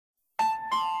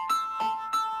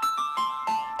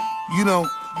You know,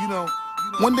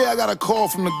 one day I got a call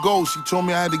from the ghost. He told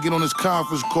me I had to get on this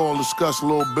conference call, discuss a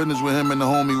little business with him and the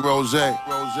homie Rose. You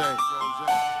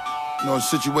know, a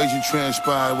situation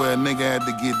transpired where a nigga had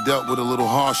to get dealt with a little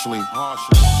harshly.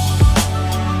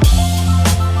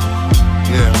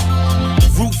 Yeah.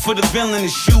 Root for the villain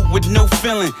and shoot with no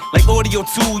feeling. Like audio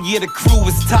 2, yeah, the crew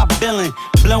is top billing.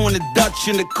 Blowing the Dutch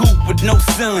in the coupe with no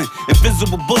ceiling.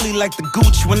 Invisible bully like the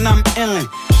Gooch when I'm illin'.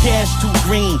 Cash too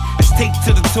green, it's taped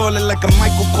to the toilet like a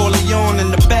Michael Corleone in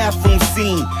the bathroom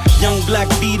scene. Young black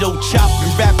Vito,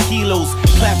 chopping rap kilos.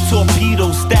 Clap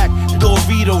torpedoes, stack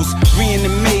Doritos. Green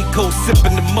and Mako,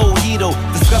 sipping the mojito.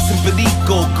 Discussing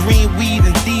Perico, green weed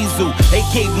and diesel.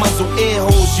 AK muzzle air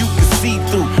holes you can see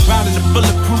through. Rounding the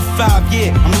bulletproof 5,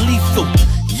 yeah, I'm lethal.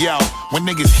 Yo, when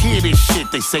niggas hear this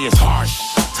shit, they say it's harsh.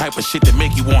 Type of shit that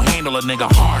make you won't handle a nigga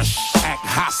harsh. Act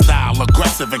hostile,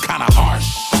 aggressive, and kinda harsh.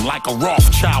 I'm like a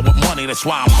Rothschild with money, that's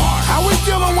why I'm harsh. How we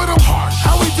dealing with them? Harsh.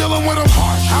 How we dealing with them?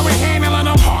 Harsh. How we handling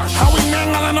them? Harsh. How we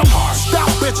mangling them? Harsh. Stop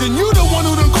bitching, you the one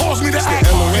who done caused me to act.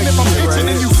 And if I'm itching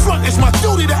and you front, it's my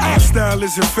duty to act. Style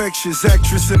is infectious,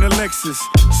 actress in a Lexus.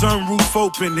 Sunroof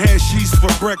open, had sheets for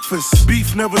breakfast.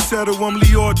 Beef never settle, I'm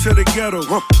Leor to the ghetto.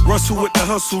 Russell with the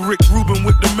hustle, Rick Rubin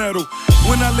with the metal.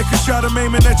 When I lick a shot, I'm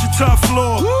aiming at your top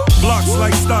floor. Blocks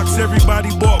like stocks,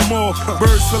 everybody bought more.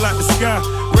 Birds fill out the sky,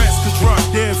 rats could drop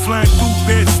dead, flying through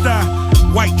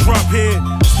Bed-Stuy. White drop head,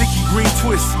 sticky green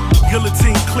twist,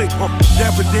 guillotine click.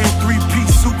 Dapper Dan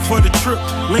 3-piece suit for the trip.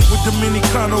 Link with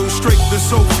Dominicanos, straight to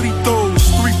so free throws.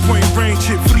 3-point range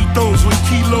hit free throws with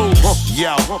kilos.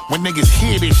 Yo, when niggas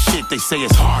hear this shit, they say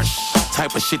it's harsh.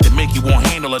 Type of shit that make you won't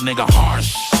handle a nigga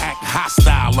harsh. Act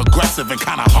hostile, aggressive, and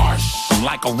kinda harsh. I'm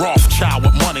like a Rothschild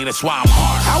with money, that's why I'm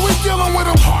harsh. How we dealing with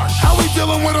them? Harsh. How we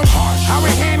dealing with them? Harsh. How we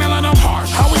handling them?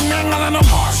 Harsh. How we mangling them?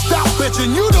 Harsh. Stop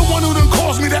bitching, you the one who done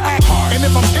caused me to act. And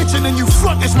if I'm itching and you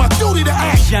front, it's my duty to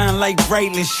act. Shine like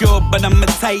Brightland, sure, but I'm a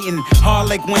titan. Hard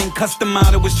like when Custom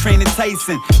Auto was training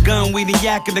Tyson. Gun with a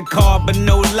yak in the car, but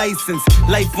no license.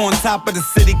 Life on top of the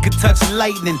city could touch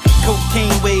lightning.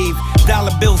 Cocaine wave,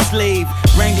 dollar bill slave.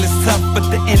 Wrangler's tough, but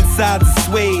the insides are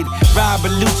suede. Rob a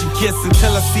Lucci kiss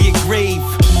until I see a grave.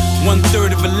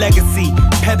 1/3 of a legacy.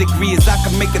 Pedigree is I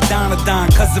can make a Don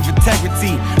cause of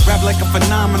integrity. Rap like a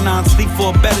phenomenon, sleep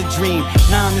for a better dream.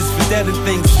 9 is for dead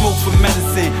things, smoke for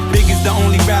medicine. Big is the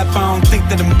only rap I don't think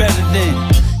that I'm better than.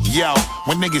 Yo,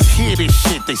 when niggas hear this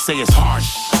shit, they say it's harsh.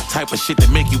 Type of shit that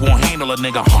make you won't handle a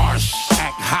nigga harsh.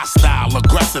 Act hostile,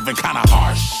 aggressive, and kinda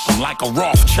harsh. I'm like a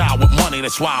Rothschild with money,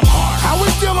 that's why I'm harsh. How we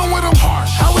dealing with them? Harsh.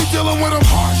 How we dealing with them?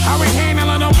 Harsh. How we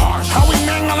handling them? Harsh. How we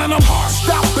mangling them? Harsh.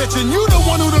 Stop bitching, you the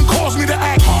one who done caused me to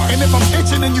act. And if I'm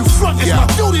itching and you front, it's my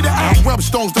duty to act. I rub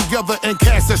stones together and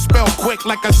cast that spell quick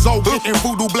like a Zoe. Getting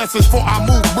voodoo blessings for I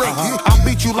move brick. I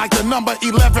beat you like the number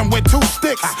 11 with 2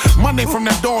 sticks. Money from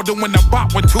the door to win the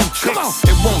bop with 2 chicks.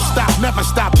 It won't stop, never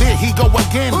stop, there he go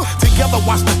again. Together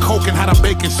watch the coke and how the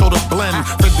baking soda blend.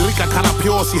 Federica kinda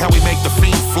pure, see how we make the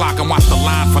fiend flock. And watch the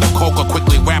line for the coca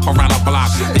quickly wrap around the block.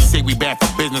 They say we bad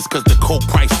for business cause the coke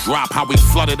price drop. How we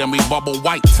flooded and we bubble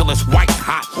white till it's white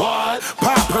hot. What?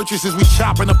 Pop purchases, we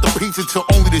chopping up the pizza till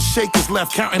only the shake is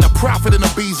left. Counting a profit in a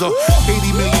Ibiza.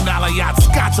 $80 million yacht,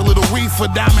 scotch a little reefer.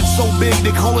 Diamond so big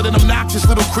they call it an obnoxious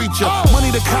little creature.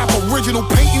 Money to cop original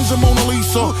paintings of Mona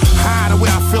Lisa. High the way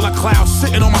I feel a cloud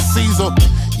sitting on my Caesar.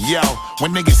 Yo,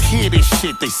 when niggas hear this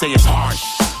shit, they say it's harsh.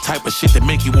 Type of shit that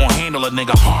make you won't handle a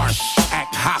nigga harsh.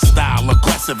 Act hostile,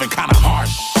 aggressive, and kinda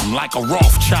harsh. I'm like a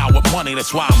Rothschild with money,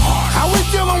 that's why I'm harsh. How we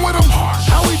dealing with them? Harsh.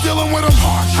 How we dealing with them?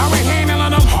 Harsh. How we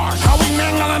handling them? Harsh. How we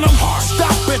mangling them? Harsh.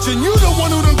 Stop bitching, you the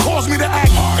one who done caused me to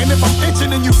act. And if I'm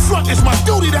itching and you front, it's my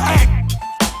duty to act.